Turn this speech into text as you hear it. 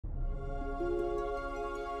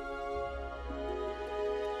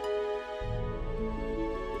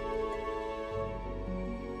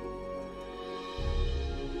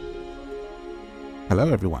Hello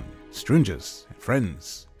everyone, strangers,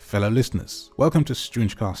 friends, fellow listeners. Welcome to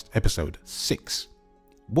StroongeCast E06.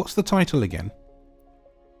 What's the title again?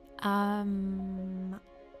 I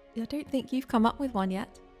don't think you've come up with one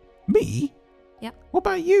yet. Me? Yep. What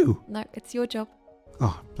about you? No, it's your job.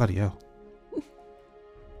 Oh, bloody hell.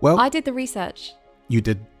 Well, I did the research. you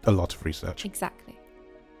did a lot of research. Exactly.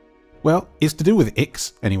 Well, it's to do with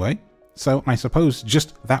Icks anyway. So I suppose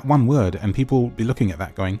just that one word and people will be looking at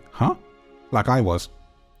that going, huh? Like I was.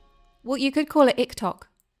 Well, you could call it Ick-Tock,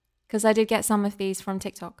 because I did get some of these from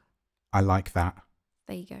TikTok. I like that.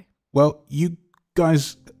 There you go. Well, you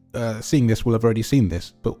guys seeing this will have already seen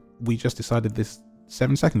this, but we just decided this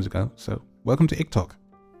 7 seconds ago. So welcome to Ick-Tock.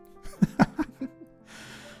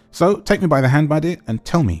 So take me by the hand, my dear, and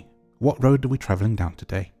tell me, what road are we travelling down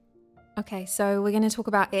today? Okay, so we're going to talk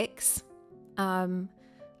about Icks.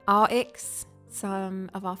 Our Icks,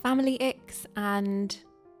 some of our family Icks, and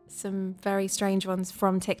some very strange ones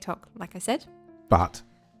from TikTok, like I said. But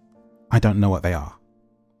I don't know what they are.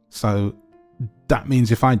 So that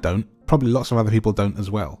means if I don't, probably lots of other people don't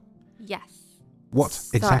as well. Yes. What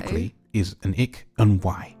exactly is an ick and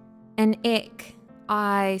why? An ick,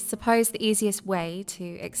 I suppose the easiest way to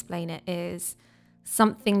explain it is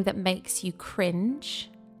something that makes you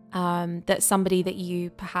cringe, that somebody that you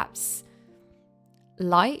perhaps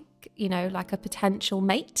like, you know, like a potential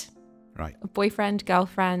mate, Right. a boyfriend,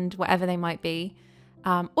 girlfriend, whatever they might be,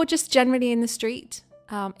 or just generally in the street.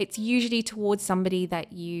 It's usually towards somebody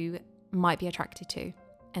that you might be attracted to,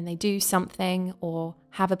 and they do something or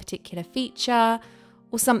have a particular feature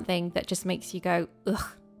or something that just makes you go,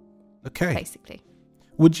 ugh, Okay. basically.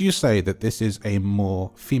 Would you say that this is a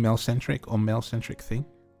more female-centric or male-centric thing?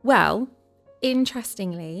 Well,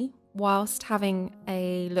 interestingly, whilst having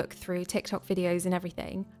a look through TikTok videos and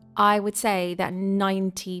everything, I would say that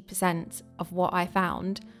 90% of what I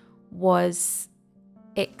found was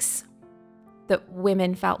icks that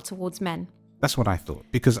women felt towards men. That's what I thought.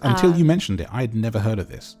 Because until you mentioned it, I had never heard of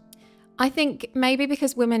this. I think maybe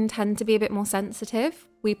because women tend to be a bit more sensitive,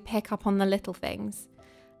 we pick up on the little things,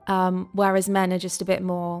 whereas men are just a bit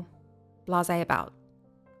more blasé about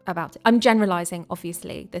it. I'm generalizing,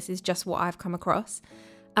 obviously. This is just what I've come across.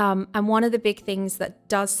 And one of the big things that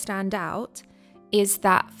does stand out is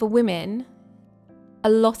that for women, a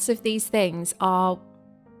lot of these things are,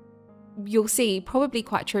 you'll see, probably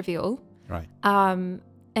quite trivial. Right. And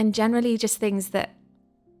generally just things that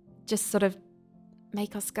just sort of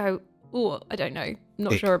make us go, oh, I don't know, I'm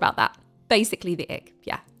not Ick. sure about that. Basically the ick,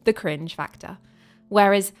 yeah, the cringe factor.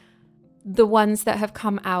 Whereas the ones that have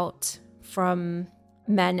come out from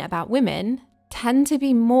men about women tend to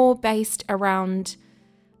be more based around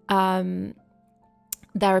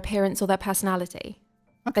their appearance or their personality.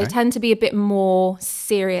 Okay. They tend to be a bit more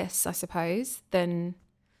serious, I suppose, than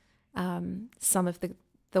some of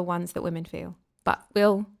the ones that women feel. But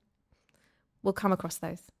we'll come across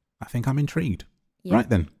those. I think I'm intrigued. Yeah. Right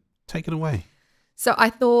then, take it away. So I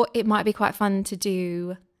thought it might be quite fun to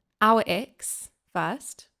do our icks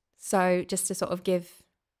first. So just to sort of give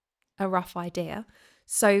a rough idea.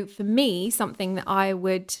 So for me, something that I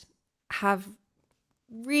would have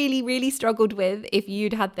really, really struggled with if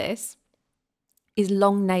you'd had this is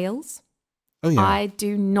long nails. Oh, yeah. I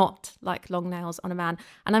do not like long nails on a man.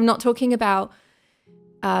 And I'm not talking about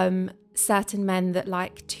certain men that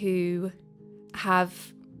like to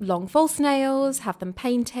have long false nails, have them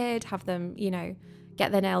painted, have them, you know,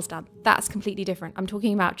 get their nails done. That's completely different. I'm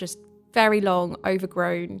talking about just very long,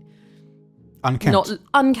 overgrown, Unkempt. not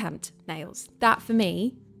unkempt nails. That for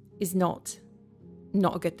me is not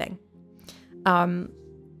a good thing.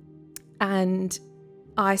 And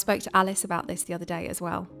I spoke to Alice about this the other day as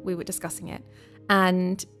well. We were discussing it.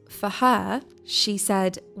 And for her, she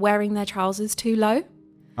said wearing their trousers too low.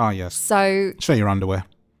 Ah, yes. So, Show your underwear.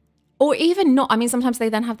 or even not, I mean, sometimes they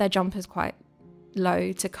then have their jumpers quite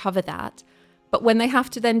low to cover that. But when they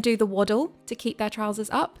have to then do the waddle to keep their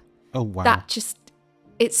trousers up, Oh, wow. that just,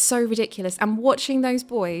 it's so ridiculous. And watching those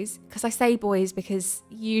boys, because I say boys because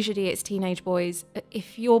usually it's teenage boys.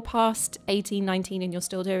 If you're past 18, 19 and you're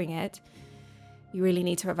still doing it, you really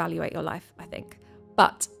need to evaluate your life, I think.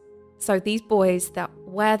 But so these boys that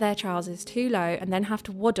wear their trousers too low and then have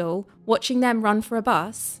to waddle, watching them run for a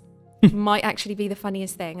bus might actually be the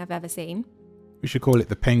funniest thing I've ever seen. We should call it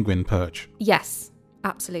the penguin perch. Yes,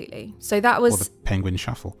 absolutely. So that was... Or the penguin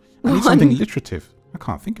shuffle. I need something alliterative. I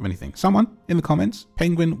can't think of anything. Someone in the comments,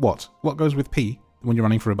 penguin what? What goes with P when you're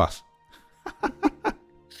running for a bus?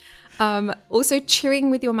 Also chewing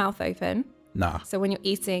with your mouth open. Nah. So when you're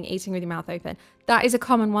eating with your mouth open. That is a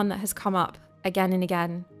common one that has come up again and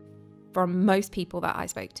again from most people that I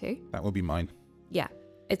spoke to. That will be mine. Yeah.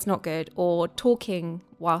 it's not good. Or talking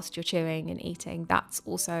whilst you're chewing and eating, that's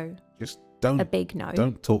also Just don't a big no.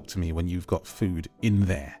 Don't talk to me when you've got food in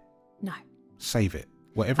there. No. Save it.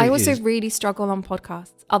 Whatever I it also is. really struggle on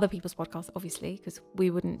podcasts, other people's podcasts, obviously, because we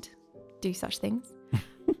wouldn't do such things.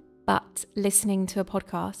 But listening to a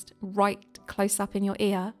podcast right close up in your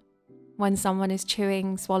ear when someone is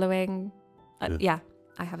chewing, swallowing. Yeah,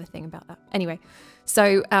 I have a thing about that. Anyway,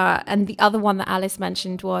 so, and the other one that Alice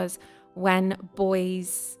mentioned was when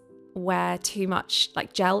boys wear too much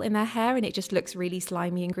like gel in their hair and it just looks really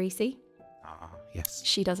slimy and greasy. Ah, yes.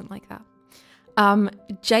 She doesn't like that.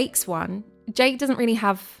 Jake's one. Jake doesn't really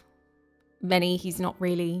have many. He's not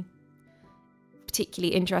really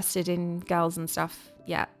particularly interested in girls and stuff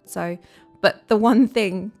yet. So, but the one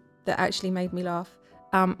thing that actually made me laugh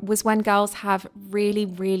was when girls have really,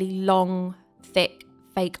 really long, thick,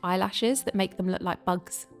 fake eyelashes that make them look like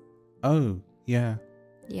bugs. Oh, yeah.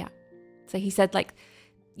 Yeah. So he said, like,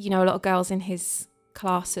 you know, a lot of girls in his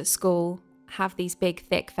class at school have these big,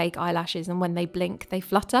 thick, fake eyelashes, and when they blink, they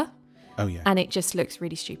flutter. Oh, yeah. And it just looks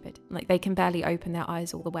really stupid. Like, they can barely open their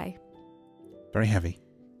eyes all the way. Very heavy.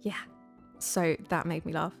 Yeah. So that made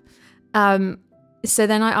me laugh. So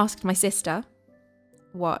then I asked my sister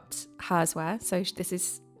what hers were. So this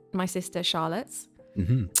is my sister Charlotte's.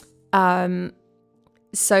 Mm-hmm.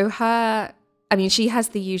 So her, I mean, she has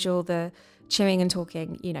the usual, the chewing and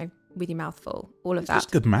talking, you know, with your mouth full, all of that. It's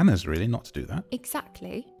just good manners, really, not to do that.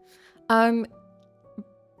 Exactly.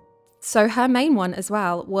 So her main one as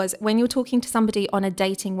well was when you're talking to somebody on a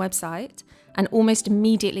dating website and almost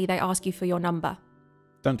immediately they ask you for your number.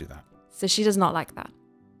 Don't do that. So she does not like that.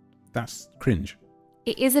 That's cringe.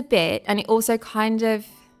 It is a bit, and it also kind of...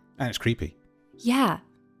 And it's creepy. Yeah,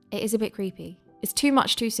 it is a bit creepy. It's too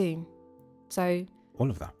much too soon. So... All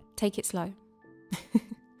of that. Take it slow.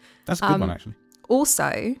 That's a good one, actually.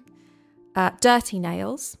 Also, dirty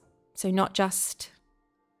nails. So not just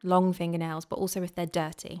long fingernails, but also if they're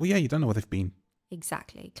dirty. Well, yeah, you don't know where they've been.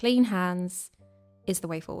 Exactly. Clean hands is the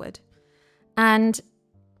way forward. And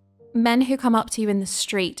men who come up to you in the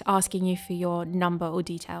street asking you for your number or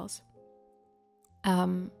details.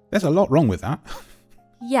 There's a lot wrong with that.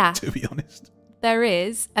 Yeah. To be honest. There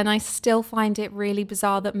is. And I still find it really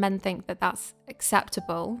bizarre that men think that that's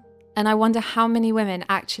acceptable. And I wonder how many women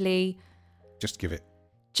actually... Just give it.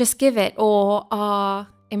 Just give it or are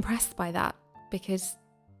impressed by that. Because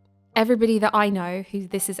everybody that I know who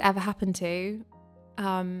this has ever happened to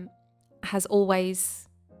has always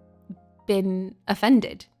been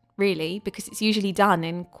offended, really, because it's usually done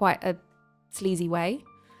in quite a sleazy way.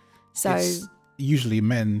 So it's usually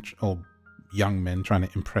men or young men trying to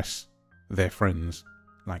impress their friends,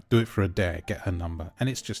 like do it for a dare, get her number, and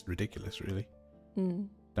it's just ridiculous, really.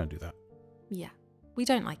 Don't do that. Yeah, we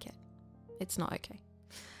don't like it. It's not okay.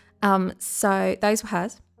 So those were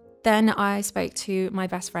hers. Then I spoke to my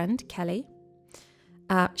best friend, Kelly.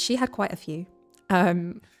 She had quite a few.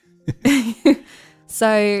 So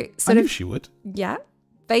I knew she would. Yeah.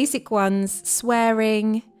 Basic ones,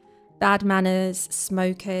 swearing, bad manners,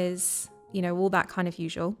 smokers, you know, all that kind of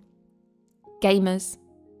usual. Gamers.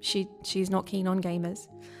 She's not keen on gamers.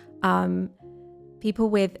 People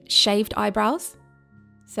with shaved eyebrows.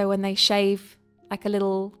 So when they shave like a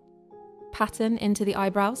little pattern into the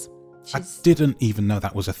eyebrows. I didn't even know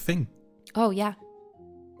that was a thing. Oh, yeah.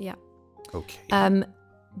 Yeah. Okay.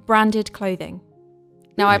 Branded clothing.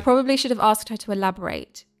 Now, Really? I probably should have asked her to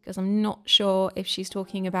elaborate because I'm not sure if she's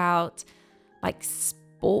talking about like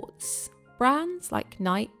sports brands, like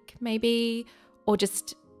Nike maybe, or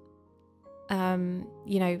just,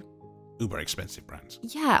 you know. Uber expensive brands.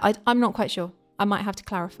 Yeah, I'm not quite sure. I might have to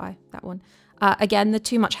clarify that one. Again, the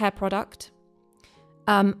too much hair product.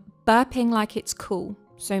 Burping like it's cool.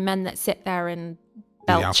 So men that sit there and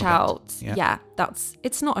belch out. Yeah,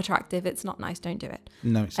 it's not attractive. It's not nice. Don't do it.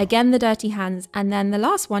 No, it's not. Again, the dirty hands. And then the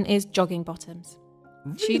last one is jogging bottoms.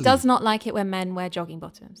 Really? She does not like it when men wear jogging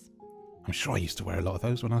bottoms. I'm sure I used to wear a lot of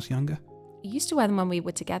those when I was younger. I used to wear them when we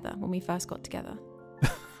were together, when we first got together.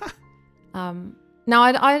 Now,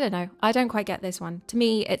 I don't know. I don't quite get this one. To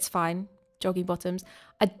me, it's fine. Jogging bottoms.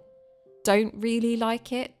 I don't really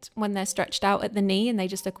like it when they're stretched out at the knee and they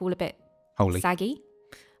just look all a bit Holy. saggy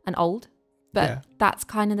and old. But Yeah. that's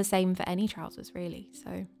kind of the same for any trousers, really.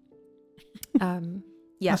 So,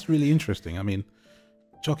 yeah. That's really interesting. I mean,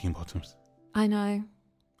 jogging bottoms. I know.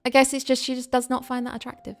 I guess it's just she just does not find that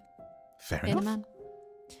attractive Fair in a enough.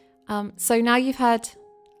 man. So now you've heard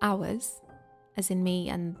ours, as in me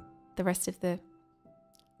and the rest of the...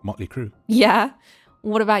 Motley Crue. Yeah.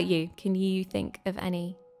 What about you? Can you think of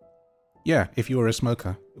any? Yeah, if you were a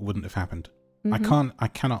smoker, it wouldn't have happened. Mm-hmm. I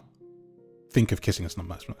cannot think of kissing a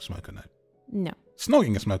smoker, no. No.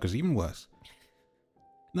 Snogging a smoker is even worse.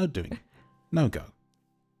 No doing. No go.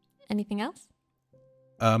 Anything else?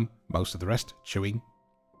 Most of the rest, chewing.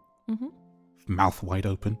 Mm-hmm. Mouth wide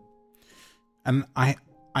open. And I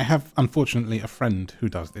have, unfortunately, a friend who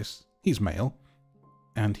does this. He's male.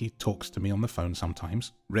 And he talks to me on the phone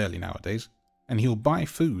sometimes. Rarely nowadays. And he'll buy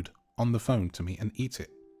food on the phone to me and eat it.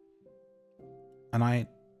 And I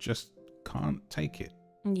just can't take it.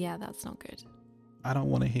 Yeah, that's not good. I don't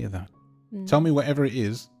want to hear that. Mm. Tell me whatever it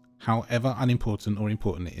is, however unimportant or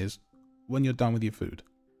important it is, when you're done with your food.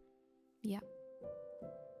 Yeah.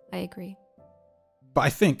 I agree. But I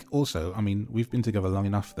think also, I mean, we've been together long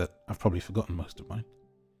enough that I've probably forgotten most of mine.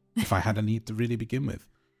 If I had a need to really begin with.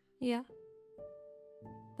 Yeah.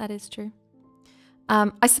 That is true.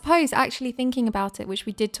 I suppose actually thinking about it, which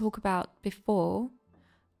we did talk about before,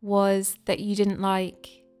 was that you didn't like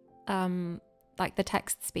the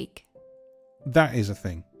text speak. That is a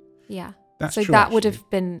thing. Yeah. That's so true, that would actually. have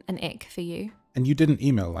been an ick for you. And you didn't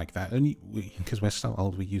email like that. And because we're so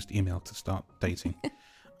old, we used email to start dating.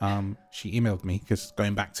 She emailed me because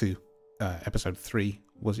going back to episode 3,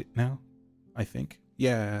 was it now? I think.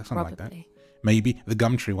 Yeah, something like that. Maybe the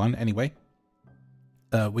Gumtree one. Anyway,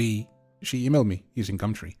 she emailed me using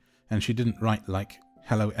Gumtree, and she didn't write like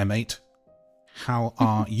 "Hello M8, how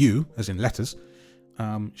are you?" as in letters.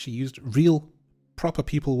 She used real, proper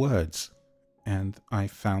people words, and I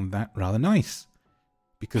found that rather nice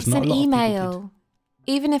because It's not an a lot email. of people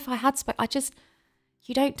did. Even if I had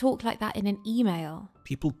you don't talk like that in an email.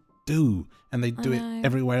 People do, and they do it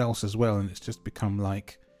everywhere else as well, and it's just become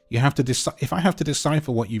like you have to decide. If I have to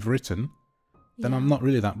decipher what you've written, then I'm not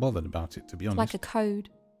really that bothered about it, to be honest. Like a code.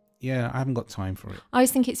 Yeah, I haven't got time for it. I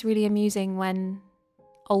always think it's really amusing when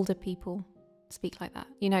older people speak like that.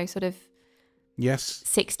 You know, sort of Yes.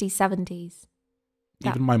 60s, 70s.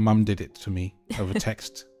 Even my mum did it to me over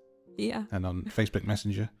text Yeah. and on Facebook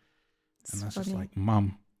Messenger. It's And that's funny. just like,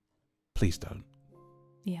 Mum, please don't.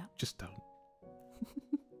 Yeah. Just don't.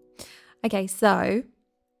 Okay, so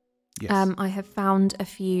Yes. I have found a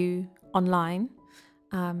few online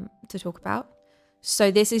to talk about.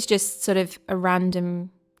 So this is just sort of a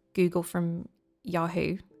random Google from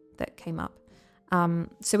Yahoo that came up.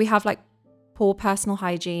 So we have like poor personal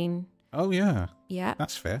hygiene. Oh, yeah. Yeah.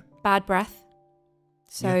 That's fair. Bad breath.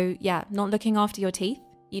 So yeah, not looking after your teeth.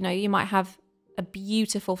 You know, you might have a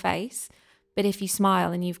beautiful face, but if you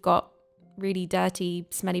smile and you've got really dirty,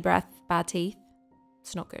 smelly breath, bad teeth,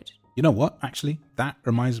 it's not good. You know what? Actually, that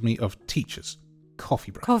reminds me of teachers.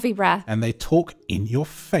 Coffee breath. Coffee breath. And they talk in your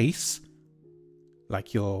face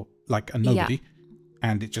like you're like a nobody.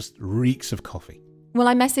 And it just reeks of coffee. Well,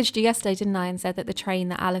 I messaged you yesterday, didn't I? And said that the train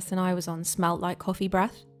that Alice and I was on smelled like coffee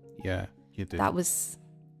breath. Yeah, you did. That was...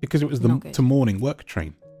 Because it was the to morning work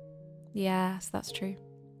train. Yes, that's true.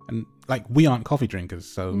 And like, we aren't coffee drinkers,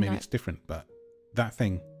 so maybe No. it's different. But that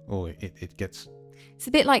thing, it gets... It's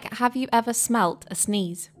a bit like, have you ever smelt a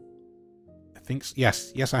sneeze? I think...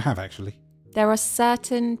 Yes, I have actually. There are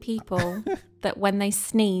certain people that when they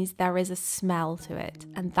sneeze, there is a smell to it.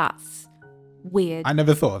 And that's weird. I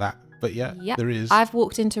never thought of that, but yeah, there is. I've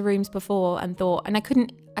walked into rooms before and thought, and I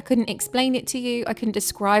couldn't explain it to you. I couldn't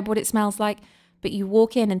describe what it smells like. But you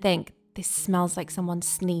walk in and think, this smells like someone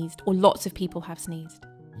sneezed, or lots of people have sneezed.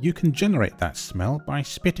 You can generate that smell by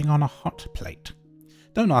spitting on a hot plate.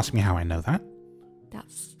 Don't ask me how I know that.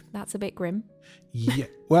 That's a bit grim. Yeah,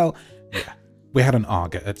 well, yeah. We had an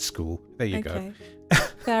Arga at school. There you go.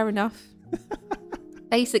 Fair enough.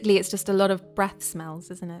 Basically, it's just a lot of breath smells,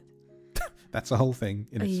 isn't it? That's a whole thing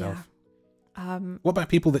in itself. Yeah. What about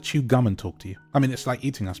people that chew gum and talk to you? I mean, it's like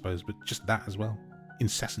eating, I suppose, but just that as well.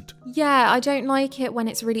 Incessant. Yeah, I don't like it when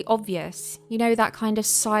it's really obvious. You know, that kind of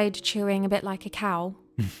side chewing, a bit like a cow.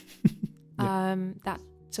 That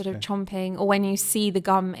sort of chomping, or when you see the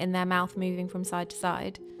gum in their mouth moving from side to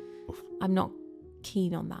side. Oof. I'm not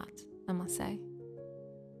keen on that, I must say.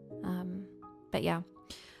 But yeah.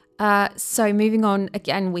 So moving on,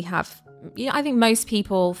 again, we have... I think most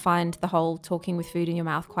people find the whole talking with food in your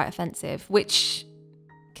mouth quite offensive, which,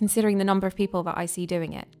 considering the number of people that I see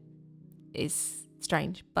doing it, is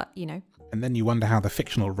strange, but you know. And then you wonder how the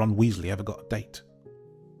fictional Ron Weasley ever got a date.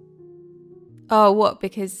 Oh, what?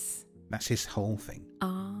 Because... That's his whole thing.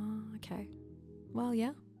 Ah, okay. Well,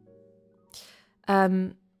 yeah.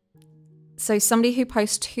 So somebody who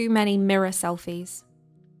posts too many mirror selfies.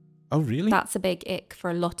 Oh, really? That's a big ick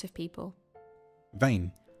for a lot of people.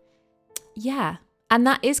 Vain. Yeah. And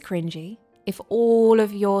that is cringy. If all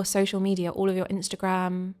of your social media, all of your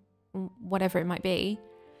Instagram, whatever it might be,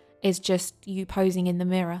 is just you posing in the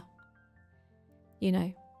mirror. You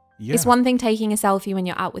know? Yeah. It's one thing taking a selfie when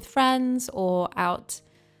you're out with friends or out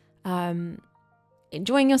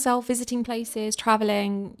enjoying yourself, visiting places,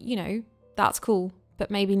 traveling, that's cool. But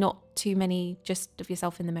maybe not too many just of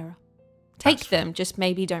yourself in the mirror. Take them, just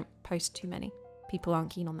maybe don't post too many. People aren't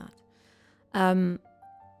keen on that.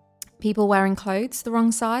 People wearing clothes the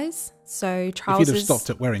wrong size. So trousers. If you'd have stopped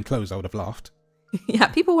at wearing clothes, I would have laughed. Yeah,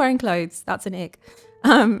 people wearing clothes. That's an ick.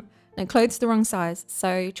 No, clothes the wrong size.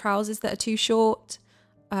 So trousers that are too short.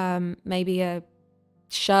 Maybe a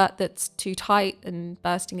shirt that's too tight and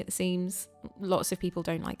bursting at the seams. Lots of people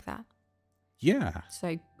don't like that. Yeah.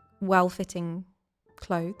 So well-fitting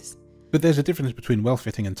clothes. But there's a difference between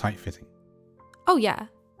well-fitting and tight-fitting. Oh, yeah.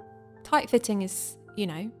 Tight-fitting is,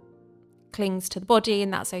 clings to the body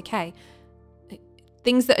and that's okay.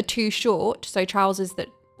 Things that are too short, so trousers that,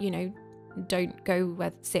 don't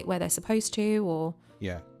sit where they're supposed to, or,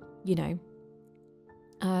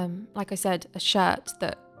 like I said, a shirt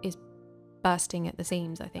that is bursting at the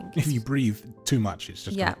seams, I think. If you breathe too much, it's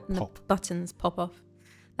just going to pop. The buttons pop off.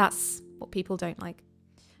 That's what people don't like.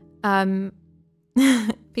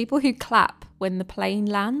 People who clap when the plane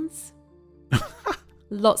lands.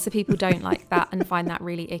 Lots of people don't like that and find that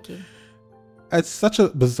really icky. It's such a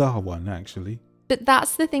bizarre one, actually. But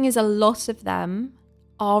that's the thing, is a lot of them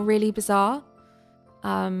are really bizarre.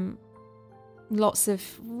 Lots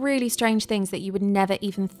of really strange things that you would never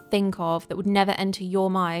even think of, that would never enter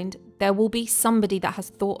your mind. There will be somebody that has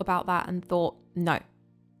thought about that and thought, no,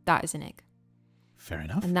 that is an ick. Fair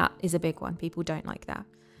enough. And that is a big one. People don't like that.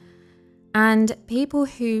 And people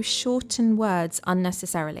who shorten words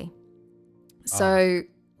unnecessarily. So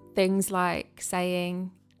things like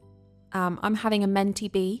saying, I'm having a mentee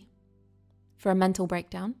B for a mental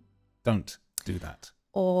breakdown. Don't do that.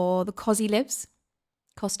 Or the cosy lives,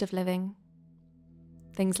 cost of living,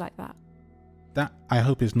 things like that. That, I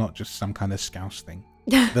hope, is not just some kind of scouse thing.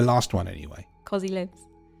 The last one, anyway. Cosy lives.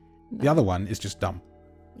 No. The other one is just dumb.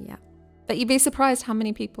 Yeah. But you'd be surprised how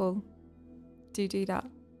many people do that.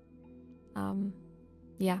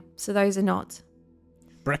 Yeah. So those are not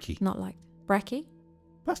Brekkie. liked. Brekkie?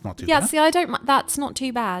 That's not too bad. Yeah, see, that's not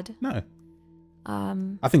too bad. No.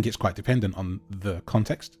 I think it's quite dependent on the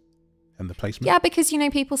context and the placement. Yeah, because,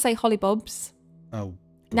 people say hollybobs. Oh.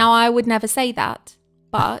 Now, I would never say that,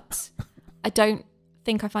 but I don't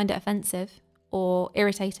think I find it offensive or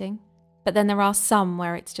irritating. But then there are some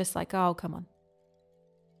where it's just like, oh, come on.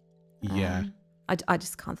 Yeah. I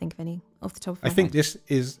just can't think of any off the top of my head. I think this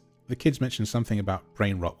is, the kids mentioned something about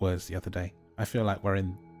brain rot words the other day. I feel like we're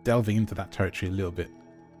delving into that territory a little bit.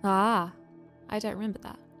 I don't remember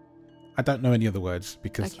that. I don't know any other words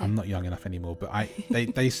because Okay. I'm not young enough anymore, but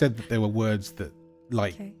they said that there were words that,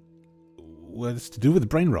 words to do with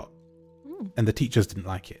brain rot. And the teachers didn't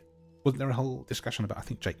like it. Wasn't there a whole discussion about, I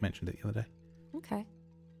think Jake mentioned it the other day. Okay.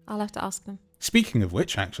 I'll have to ask them. Speaking of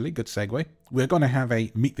which, actually, good segue, we're going to have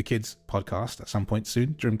a Meet the Kids podcast at some point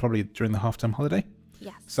soon, probably during the half-term holiday.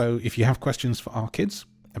 Yes. So if you have questions for our kids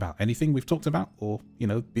about anything we've talked about, or,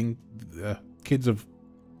 being kids of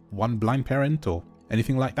one blind parent or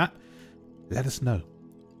anything like that, let us know.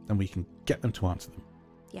 And we can get them to answer them.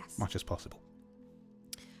 Yes. As much as possible.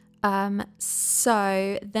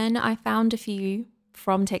 So then I found a few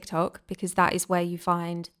from TikTok, because that is where you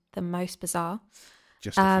find the most bizarre.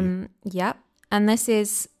 Just a few. Yep. And this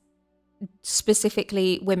is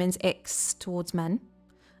specifically women's icks towards men.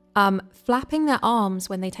 Flapping their arms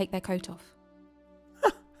when they take their coat off.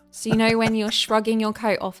 So when you're shrugging your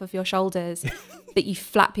coat off of your shoulders, that you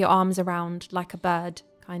flap your arms around like a bird,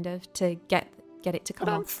 kind of, to get it to come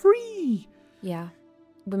But off. I'm free. Yeah.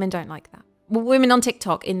 Women don't like that. Well, women on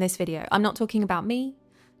TikTok in this video. I'm not talking about me.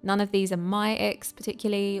 None of these are my icks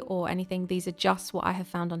particularly or anything. These are just what I have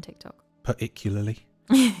found on TikTok. Particularly.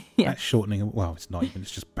 Yeah. That's shortening. Well, it's not even.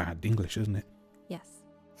 It's just bad English, isn't it? Yes.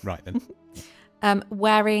 Right then.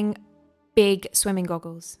 Wearing big swimming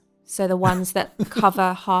goggles. So the ones that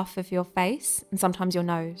cover half of your face and sometimes your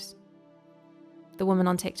nose. The woman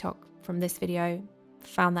on TikTok from this video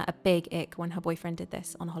found that a big ick when her boyfriend did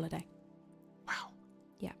this on holiday. Wow.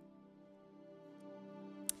 Yeah.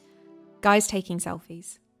 Guys taking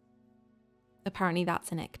selfies. Apparently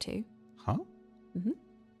that's an ick too. Huh? Mm-hmm.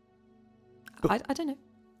 I don't know.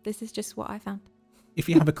 This is just what I found. If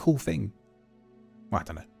you have a cool thing. Well, I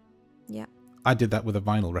don't know. Yeah. I did that with a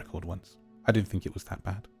vinyl record once. I didn't think it was that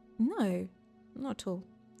bad. No, not at all.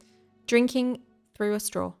 Drinking through a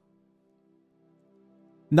straw.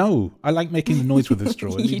 No, I like making the noise with the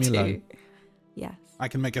straw. You Leave me alone. do. Yes. I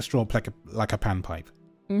can make a straw like a panpipe.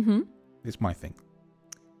 Mm-hmm. It's my thing.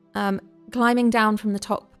 Climbing down from the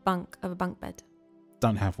top bunk of a bunk bed.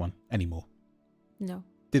 Don't have one anymore. No.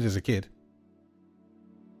 Did as a kid.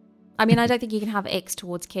 I mean, I don't think you can have icks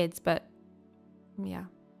towards kids, but yeah.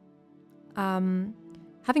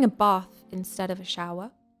 Having a bath instead of a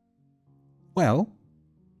shower. Well,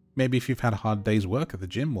 maybe if you've had a hard day's work at the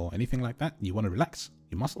gym or anything like that, you want to relax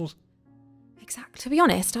your muscles. Exactly. To be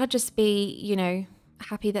honest, I'd just be,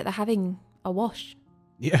 happy that they're having a wash.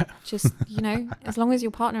 Yeah. Just, as long as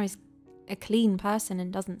your partner is a clean person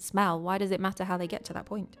and doesn't smell, why does it matter how they get to that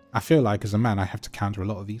point? I feel like as a man, I have to counter a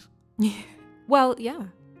lot of these. Well, yeah.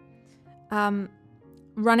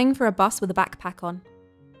 Running for a bus with a backpack on.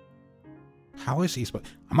 How is he supposed...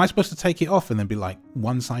 Am I supposed to take it off and then be like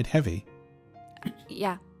one side heavy?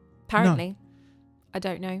 Yeah, apparently. No. I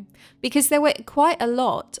don't know. Because there were quite a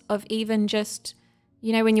lot of even just,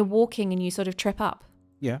 when you're walking and you sort of trip up.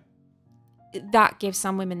 Yeah. That gives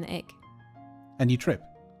some women the ick. And you trip.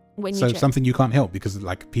 When you so trip. Something you can't help because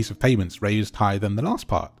like a piece of pavement's raised higher than the last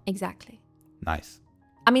part. Exactly. Nice.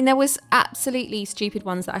 I mean, there was absolutely stupid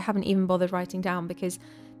ones that I haven't even bothered writing down because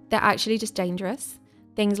they're actually just dangerous.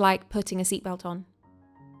 Things like putting a seatbelt on.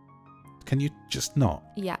 Can you just not?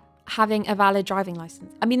 Yeah. Having a valid driving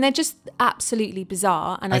license. I mean, they're just absolutely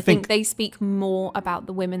bizarre. And I think they speak more about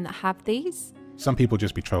the women that have these. Some people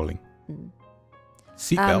just be trolling.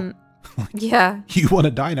 Seatbelt. Yeah. You want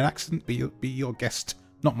to die in an accident? Be your guest.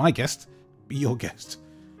 Not my guest. Be your guest.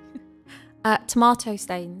 Tomato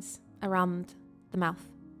stains around the mouth.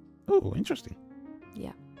 Oh, interesting.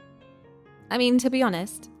 Yeah. I mean, to be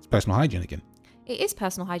honest. It's personal hygiene again. It is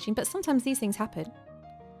personal hygiene, but sometimes these things happen.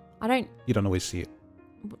 You don't always see it.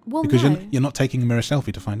 Well, because no. you're not taking a mirror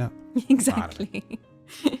selfie to find out. Exactly.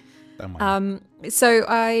 Don't mind. So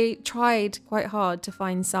I tried quite hard to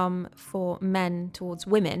find some for men towards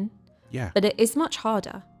women. Yeah. But it is much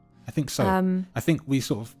harder. I think so. I think we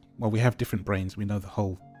we have different brains. We know the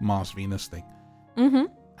whole Mars Venus thing. Mm-hmm.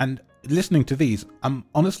 And listening to these, I'm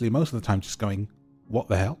honestly most of the time just going, what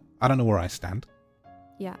the hell? I don't know where I stand.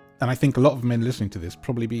 Yeah. And I think a lot of men listening to this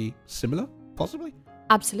probably be similar, possibly.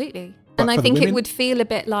 Absolutely. But and I think women, it would feel a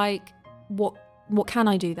bit like, what can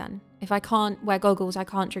I do then? If I can't wear goggles, I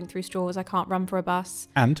can't drink through straws, I can't run for a bus.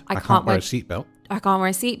 And I can't wear a seatbelt. I can't wear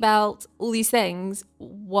a seatbelt, all these things.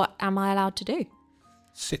 What am I allowed to do?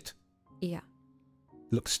 Sit. Yeah.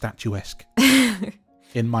 Look statuesque.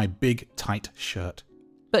 In my big, tight shirt.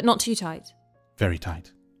 But not too tight. Very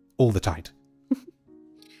tight. All the tight.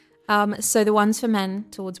 So the ones for men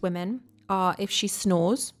towards women are if she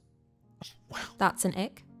snores. Wow. That's an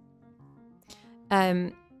ick.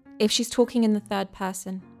 If she's talking in the third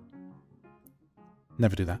person.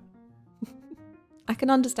 Never do that. I can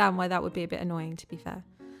understand why that would be a bit annoying, to be fair.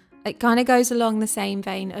 It kind of goes along the same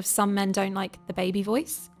vein of some men don't like the baby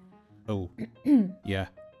voice. Oh, yeah.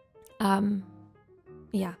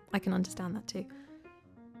 Yeah, I can understand that too.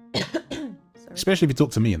 Sorry. Especially if you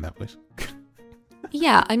talk to me in that voice.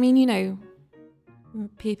 Yeah, I mean,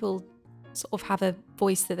 people sort of have a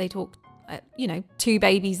voice that they talk, to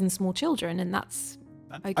babies and small children, and that's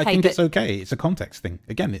okay. I think it's okay. It's a context thing.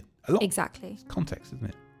 Again, a lot. Exactly. It's context,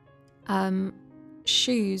 isn't it?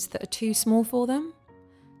 Shoes that are too small for them.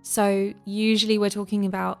 So usually we're talking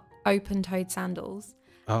about open-toed sandals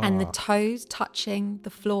and the toes touching the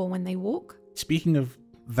floor when they walk. Speaking of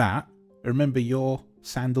that, remember your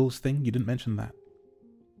sandals thing? You didn't mention that.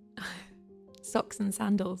 Socks and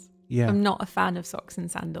sandals. Yeah. I'm not a fan of socks and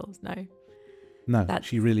sandals, no. No,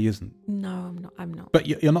 she really isn't. No, I'm not. But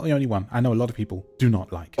you're not the only one. I know a lot of people do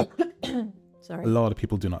not like. Sorry. A lot of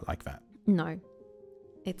people do not like that. No.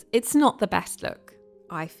 It's not the best look,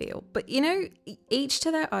 I feel. But, each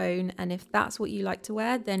to their own. And if that's what you like to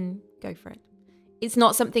wear, then go for it. It's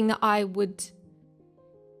not something that I would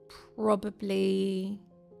probably...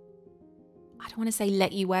 I don't want to say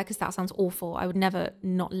let you wear because that sounds awful. I would never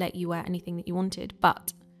not let you wear anything that you wanted.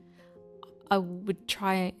 But I would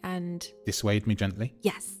try and... Dissuade me gently?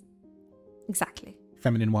 Yes. Exactly.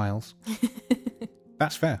 Feminine wiles.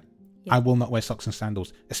 That's fair. Yeah. I will not wear socks and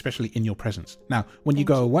sandals, especially in your presence. Now, when you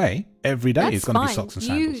go away, every day is going to be socks and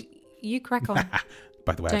sandals. You crack on.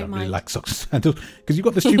 By the way, I don't really like socks and sandals because you've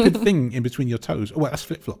got the stupid thing in between your toes. Well, that's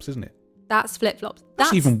flip-flops, isn't it? That's flip-flops.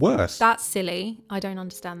 That's even worse. That's silly. I don't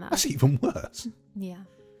understand that. That's even worse. Yeah.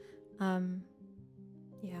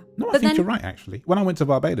 Yeah. No, I think you're right, actually. When I went to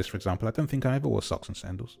Barbados, for example, I don't think I ever wore socks and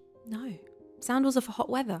sandals. No. Sandals are for hot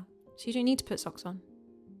weather, so you don't need to put socks on.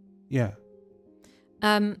 Yeah.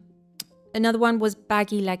 Another one was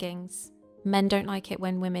baggy leggings. Men don't like it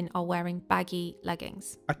when women are wearing baggy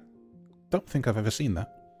leggings. I don't think I've ever seen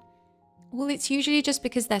that. Well, it's usually just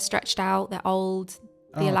because they're stretched out, they're old,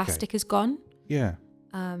 the elastic is gone. Yeah.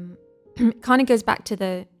 It kind of goes back to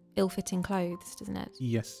the ill-fitting clothes, doesn't it?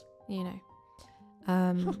 Yes.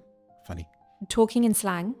 Funny. Talking in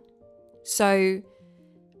slang. So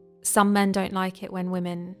some men don't like it when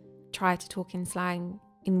women try to talk in slang,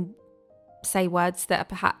 say words that are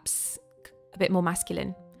perhaps a bit more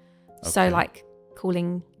masculine. Okay. So like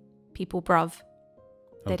calling people bruv.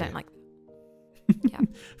 They don't like that. Yeah.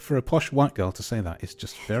 For a posh white girl to say that is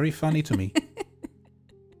just very funny to me.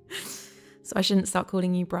 So I shouldn't start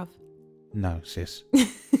calling you bruv. No, sis.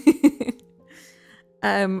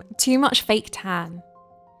 Too much fake tan.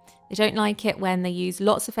 They don't like it when they use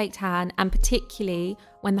lots of fake tan, and particularly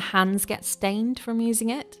when the hands get stained from using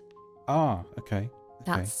it. Ah, okay.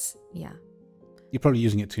 That's, yeah. You're probably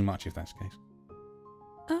using it too much if that's the case.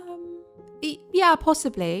 Yeah,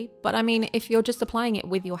 possibly. But I mean, if you're just applying it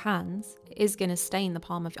with your hands, it is going to stain the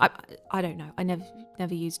palm of... I don't know. I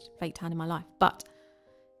never used fake tan in my life. But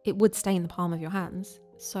it would stain the palm of your hands.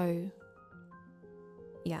 So,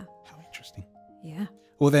 yeah. How interesting. Yeah.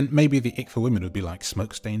 Well, then maybe the ick for women would be like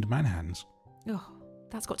smoke-stained man hands. Oh,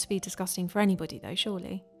 that's got to be disgusting for anybody, though,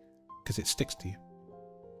 surely. Because it sticks to you.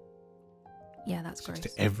 Yeah, that's gross.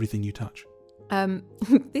 Sticks to everything you touch.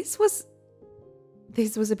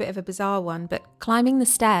 This was a bit of a bizarre one, but climbing the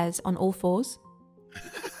stairs on all fours.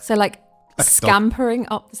 So like scampering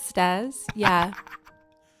up the stairs. Yeah.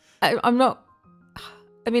 I'm not...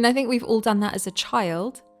 I mean, I think we've all done that as a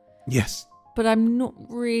child. Yes. But I'm not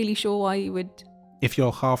really sure why you would... If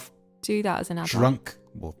you're half... do that as an adult. Drunk.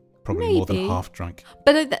 Well, probably Maybe. More than half drunk.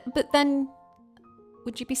 But then,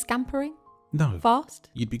 would you be scampering? No. Fast?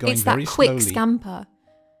 You'd be going it's very that quick slowly. scamper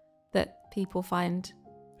that people find...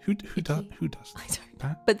 Who does I don't that?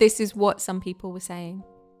 know. But this is what some people were saying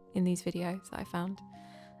in these videos that I found.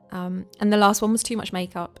 And the last one was too much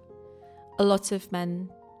makeup. A lot of men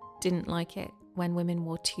didn't like it when women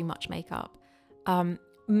wore too much makeup.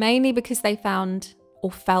 Mainly because they found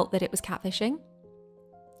or felt that it was catfishing.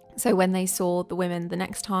 So when they saw the women the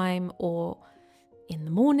next time or in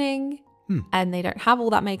the morning and they don't have all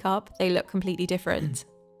that makeup, they look completely different.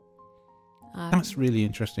 That's really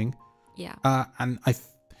interesting. Yeah. And I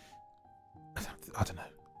don't know.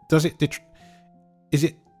 Is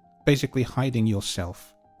it basically hiding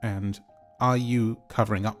yourself, and are you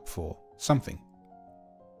covering up for something?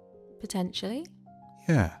 Potentially.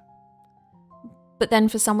 Yeah. But then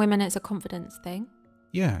for some women it's a confidence thing.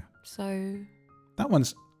 Yeah. So that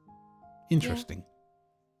one's interesting. Yeah.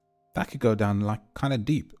 That could go down like kind of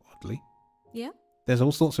deep, oddly. Yeah. There's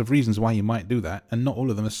all sorts of reasons why you might do that, and not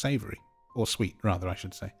all of them are savoury. Or sweet, rather, I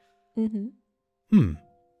should say. Mm-hmm.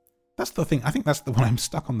 That's the thing. I think that's the one I'm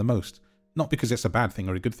stuck on the most. Not because it's a bad thing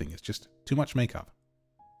or a good thing. It's just too much makeup.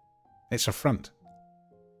 It's a front.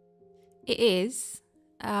 It is.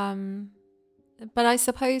 But I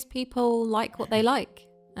suppose people like what they like.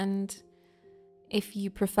 And if you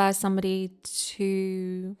prefer somebody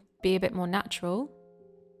to be a bit more natural.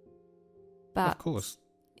 But, of course.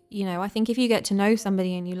 You know, I think if you get to know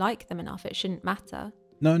somebody and you like them enough, it shouldn't matter.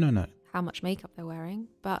 No. How much makeup they're wearing.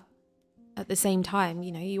 But at the same time,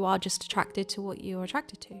 you know, you are just attracted to what you're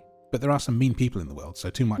attracted to. But there are some mean people in the world, so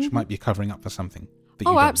too much might be covering up for something that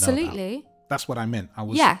you don't absolutely. know about. That's what I meant.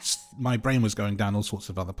 Yes. My brain was going down all sorts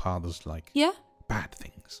of other paths, like bad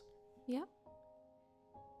things. Yeah.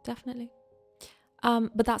 Definitely.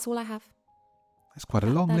 But that's all I have. That's quite a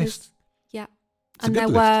long list. Yeah. And there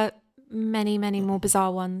were many, many more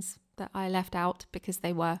bizarre ones that I left out because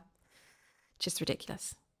they were just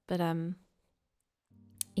ridiculous. But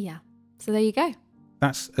yeah. So there you go.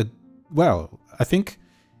 I think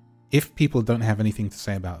if people don't have anything to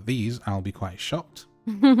say about these, I'll be quite shocked.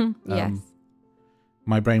 Yes.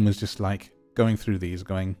 My brain was just like going through these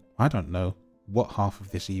going, I don't know what half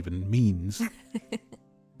of this even means.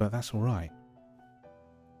 But that's all right.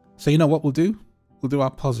 So you know what we'll do? We'll do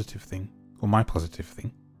our positive thing, or my positive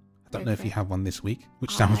thing. I don't know if you have one this week,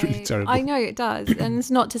 which sounds really terrible. I know it does. And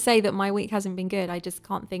it's not to say that my week hasn't been good. I just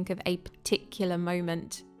can't think of a particular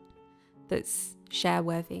moment that's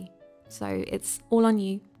share-worthy. So it's all on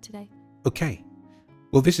you today. Okay.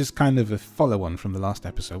 Well, this is kind of a follow-on from the last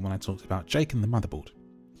episode when I talked about Jake and the motherboard.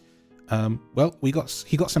 Well, he got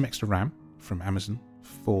some extra RAM from Amazon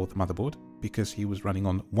for the motherboard because he was running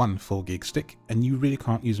on one 4GB stick, and you really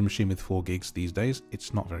can't use a machine with 4GB these days.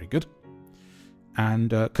 It's not very good. And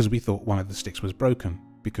because we thought one of the sticks was broken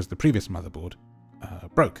because the previous motherboard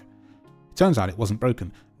broke. It turns out it wasn't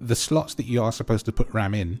broken. The slots that you are supposed to put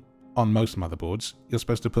RAM in on most motherboards, you're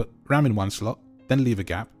supposed to put RAM in one slot, then leave a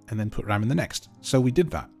gap, and then put RAM in the next. So we did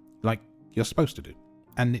that, like you're supposed to do.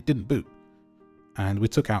 And it didn't boot. And we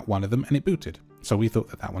took out one of them and it booted. So we thought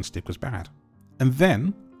that one stick was bad. And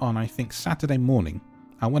then, on I think Saturday morning,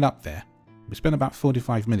 I went up there. We spent about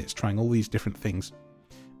 45 minutes trying all these different things.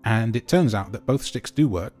 And it turns out that both sticks do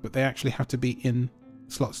work, but they actually have to be in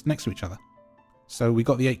slots next to each other. So we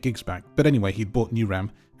got the 8 gigs back. But anyway, he'd bought new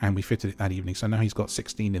RAM and we fitted it that evening. So now he's got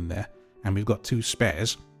 16 in there and we've got 2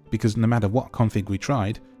 spares because no matter what config we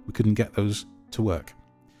tried, we couldn't get those to work.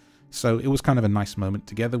 So it was kind of a nice moment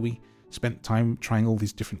together. We spent time trying all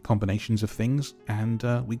these different combinations of things and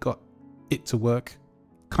we got it to work,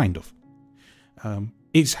 kind of.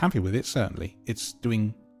 He's happy with it, certainly. It's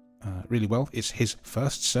doing really well. It's his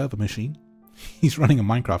first server machine. He's running a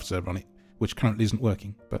Minecraft server on it, which currently isn't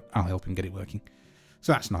working, but I'll help him get it working.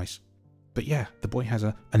 So that's nice. But yeah, the boy has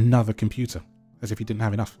another computer, as if he didn't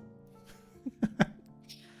have enough.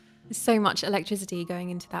 There's so much electricity going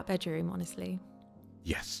into that bedroom, honestly.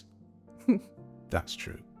 Yes, that's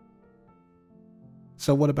true.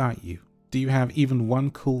 So what about you? Do you have even one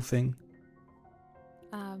cool thing?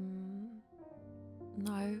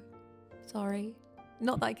 No. Sorry.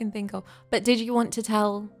 Not that I can think of. But did you want to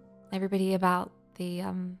tell everybody about the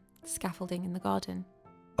scaffolding in the garden?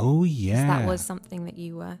 Oh, yeah. That was something that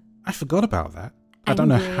you were... I forgot about that. I don't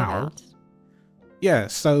know how. About. Yeah,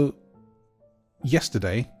 so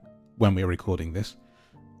yesterday, when we were recording this,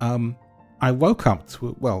 I woke up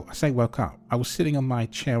to... Well, I say woke up. I was sitting on my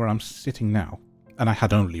chair where I'm sitting now, and I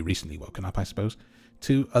had only recently woken up, I suppose,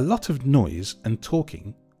 to a lot of noise and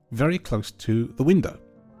talking very close to the window.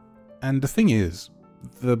 And the thing is,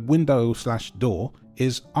 the window/door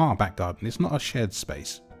is our back garden. It's not a shared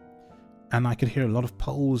space. And I could hear a lot of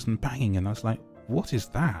poles and banging, and I was like, what is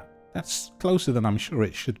that? That's closer than I'm sure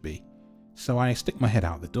it should be. So I stick my head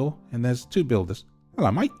out the door, and there's 2 builders. Hello,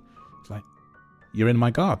 mate. It's like, you're in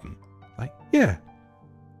my garden? Like, yeah.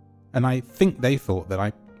 And I think they thought that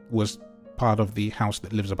I was part of the house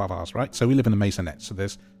that lives above ours, right? So we live in a maisonette. So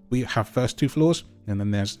we have first 2 floors, and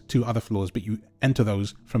then there's 2 other floors, but you enter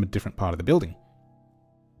those from a different part of the building.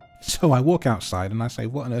 So I walk outside and I say,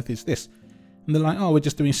 what on earth is this? And they're like, oh, we're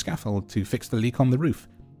just doing scaffold to fix the leak on the roof.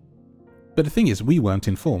 But the thing is, we weren't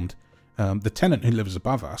informed. The tenant who lives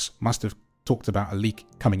above us must have talked about a leak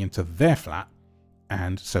coming into their flat,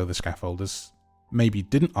 and so the scaffolders maybe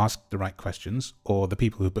didn't ask the right questions, or the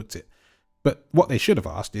people who booked it. But what they should have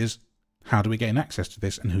asked is, how do we gain access to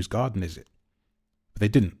this and whose garden is it? But they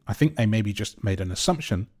didn't. I think they maybe just made an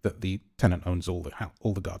assumption that the tenant owns all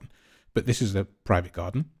the garden. But this is a private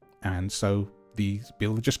garden, and so the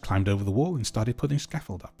builder just climbed over the wall and started putting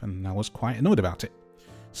scaffold up, and I was quite annoyed about it.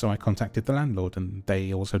 So I contacted the landlord, and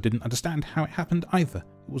they also didn't understand how it happened either.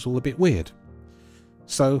 It was all a bit weird.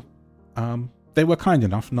 So they were kind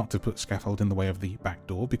enough not to put scaffold in the way of the back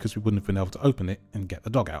door, because we wouldn't have been able to open it and get the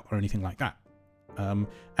dog out or anything like that. And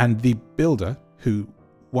the builder, who,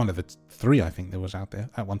 one of the 3 I think there was out there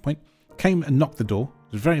at one point, came and knocked the door,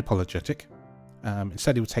 was very apologetic, and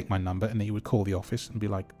said he would take my number and he would call the office and be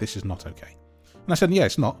like, this is not okay. And I said, yeah,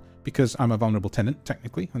 it's not, because I'm a vulnerable tenant,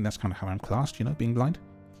 technically, and that's kind of how I'm classed, you know, being blind,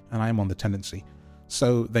 and I am on the tenancy.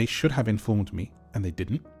 So they should have informed me, and they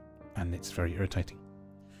didn't, and it's very irritating.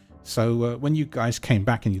 So when you guys came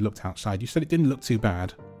back and you looked outside, you said it didn't look too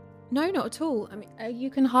bad. No, not at all. I mean, you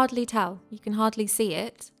can hardly tell. You can hardly see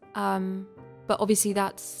it. But obviously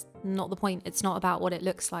that's not the point. It's not about what it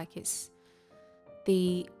looks like. It's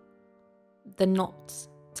the not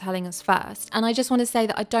telling us first. And I just want to say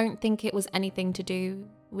that I don't think it was anything to do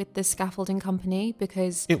with the scaffolding company,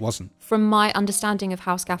 because it wasn't. From my understanding of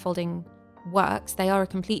how scaffolding works, they are a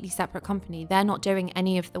completely separate company. They're not doing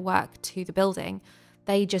any of the work to the building.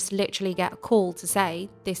 They just literally get a call to say,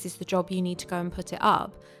 this is the job, you need to go and put it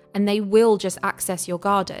up. And they will just access your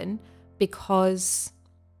garden because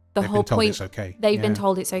the whole point, they've been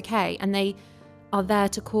told it's okay. And they are there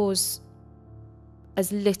to cause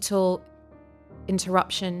as little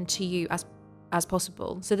interruption to you as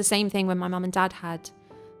possible. So the same thing when my mum and dad had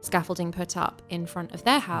scaffolding put up in front of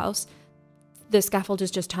their house, the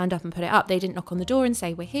scaffolders just turned up and put it up. They didn't knock on the door and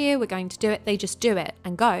say, we're here, we're going to do it. They just do it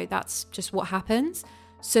and go. That's just what happens.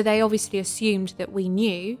 So they obviously assumed that we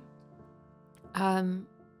knew.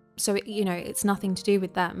 So, it's nothing to do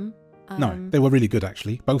with them. No, they were really good,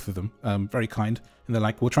 actually. Both of them. Very kind. And they're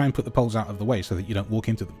like, we'll try and put the poles out of the way so that you don't walk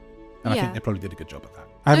into them. And I think they probably did a good job at that.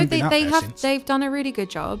 I haven't been out there since. They've done a really good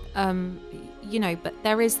job. But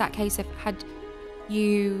there is that case of, had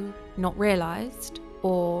you not realised,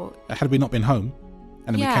 or had we not been home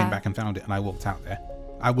and then we came back and found it and I walked out there,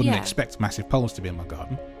 I wouldn't expect massive poles to be in my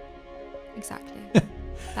garden. Exactly.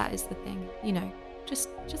 That is the thing. Just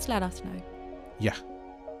let us know. Yeah.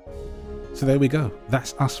 So there we go.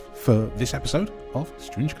 That's us for this episode of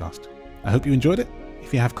StroongeCast. I hope you enjoyed it.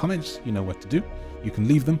 If you have comments, you know what to do. You can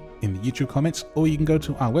leave them in the YouTube comments, or you can go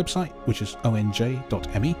to our website, which is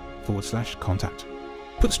onj.me/contact.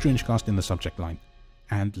 Put StroongeCast in the subject line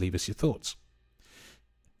and leave us your thoughts.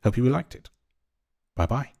 Hope you liked it.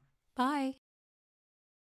 Bye-bye. Bye.